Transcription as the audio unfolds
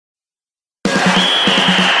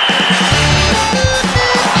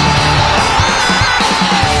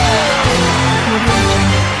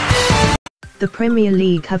the Premier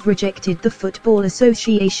League have rejected the Football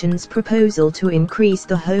Association's proposal to increase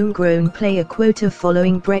the homegrown player quota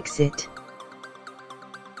following Brexit.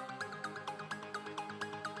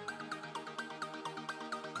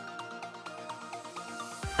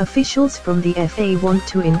 Officials from the FA want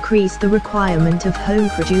to increase the requirement of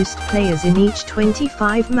home-produced players in each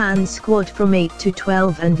 25-man squad from 8 to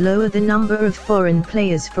 12 and lower the number of foreign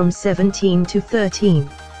players from 17 to 13.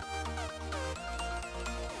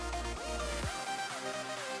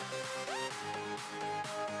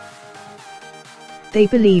 They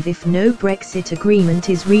believe if no Brexit agreement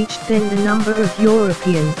is reached, then the number of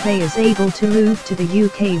European players able to move to the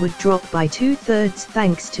UK would drop by 2/3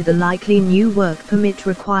 thanks to the likely new work permit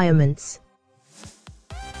requirements.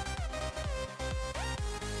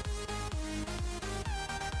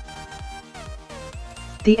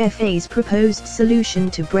 The FA's proposed solution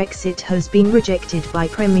to Brexit has been rejected by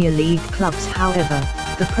Premier League clubs. However,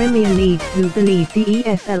 the Premier League, who believe the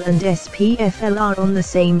EFL and SPFL are on the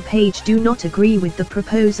same page, do not agree with the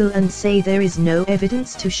proposal and say there is no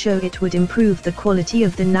evidence to show it would improve the quality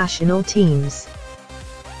of the national teams.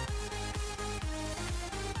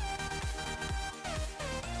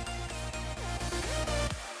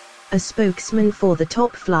 A spokesman for the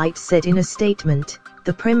top flight said in a statement,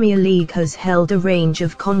 "The Premier League has held a range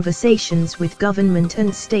of conversations with government and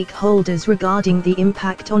stakeholders regarding the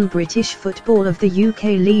impact on British football of the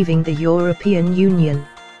UK leaving the European Union.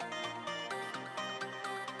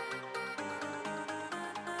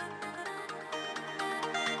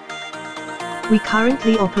 We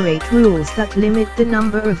currently operate rules that limit the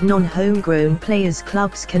number of non-homegrown players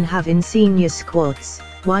clubs can have in senior squads,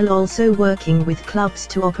 while also working with clubs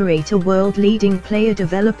to operate a world-leading player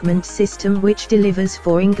development system which delivers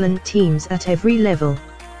for England teams at every level."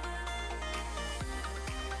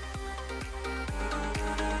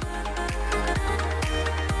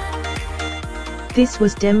 This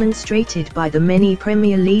was demonstrated by the many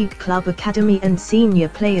Premier League club academy and senior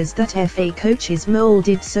players that FA coaches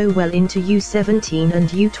moulded so well into U17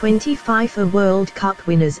 and U20 FIFA World Cup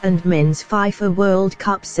winners and men's FIFA World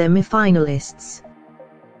Cup semi-finalists.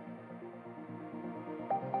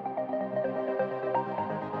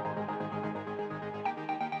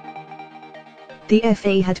 The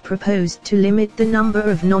FA had proposed to limit the number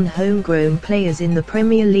of non-homegrown players in the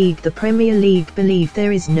Premier League. The Premier League believe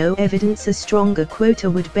there is no evidence a stronger quota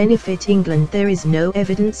would benefit England. There is no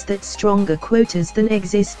evidence that stronger quotas than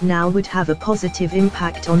exist now would have a positive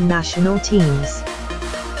impact on national teams.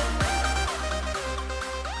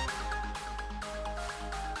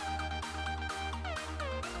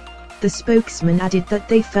 The spokesman added that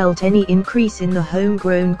they felt any increase in the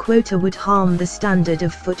homegrown quota would harm the standard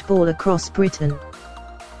of football across Britain.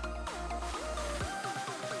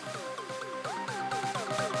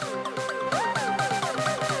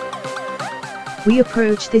 "We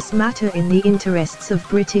approach this matter in the interests of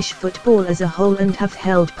British football as a whole and have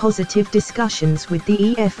held positive discussions with the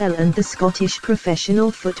EFL and the Scottish Professional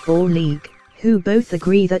Football League, who both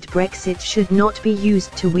agree that Brexit should not be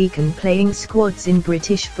used to weaken playing squads in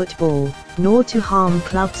British football, nor to harm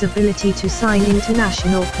clubs' ability to sign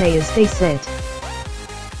international players," they said.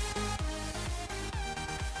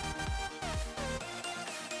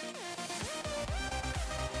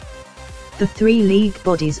 The three league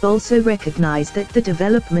bodies also recognise that the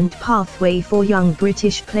development pathway for young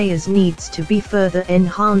British players needs to be further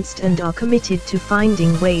enhanced and are committed to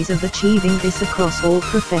finding ways of achieving this across all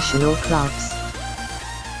professional clubs.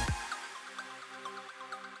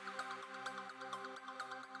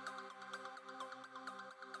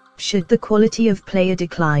 Should the quality of player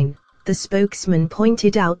decline, the spokesman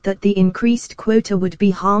pointed out that the increased quota would be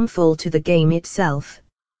harmful to the game itself.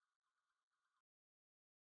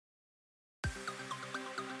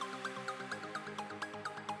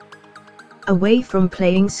 Away from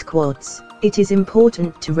playing squads, it is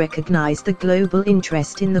important to recognise the global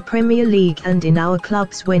interest in the Premier League and in our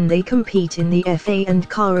clubs when they compete in the FA and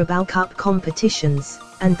Carabao Cup competitions,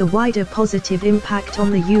 and the wider positive impact on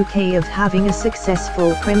the UK of having a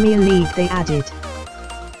successful Premier League, they added.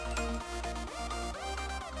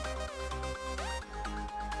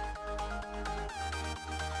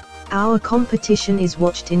 Our competition is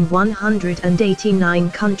watched in 189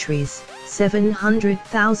 countries.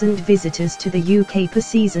 700,000 visitors to the UK per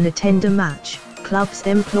season attend a match. Clubs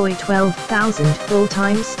employ 12,000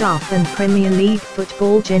 full-time staff and Premier League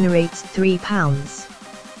football generates £3.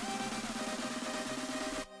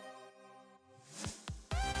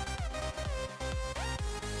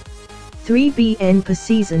 £3 billion per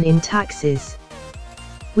season in taxes.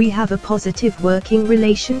 We have a positive working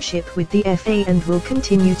relationship with the FA and will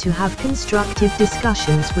continue to have constructive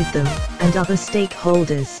discussions with them and other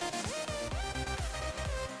stakeholders.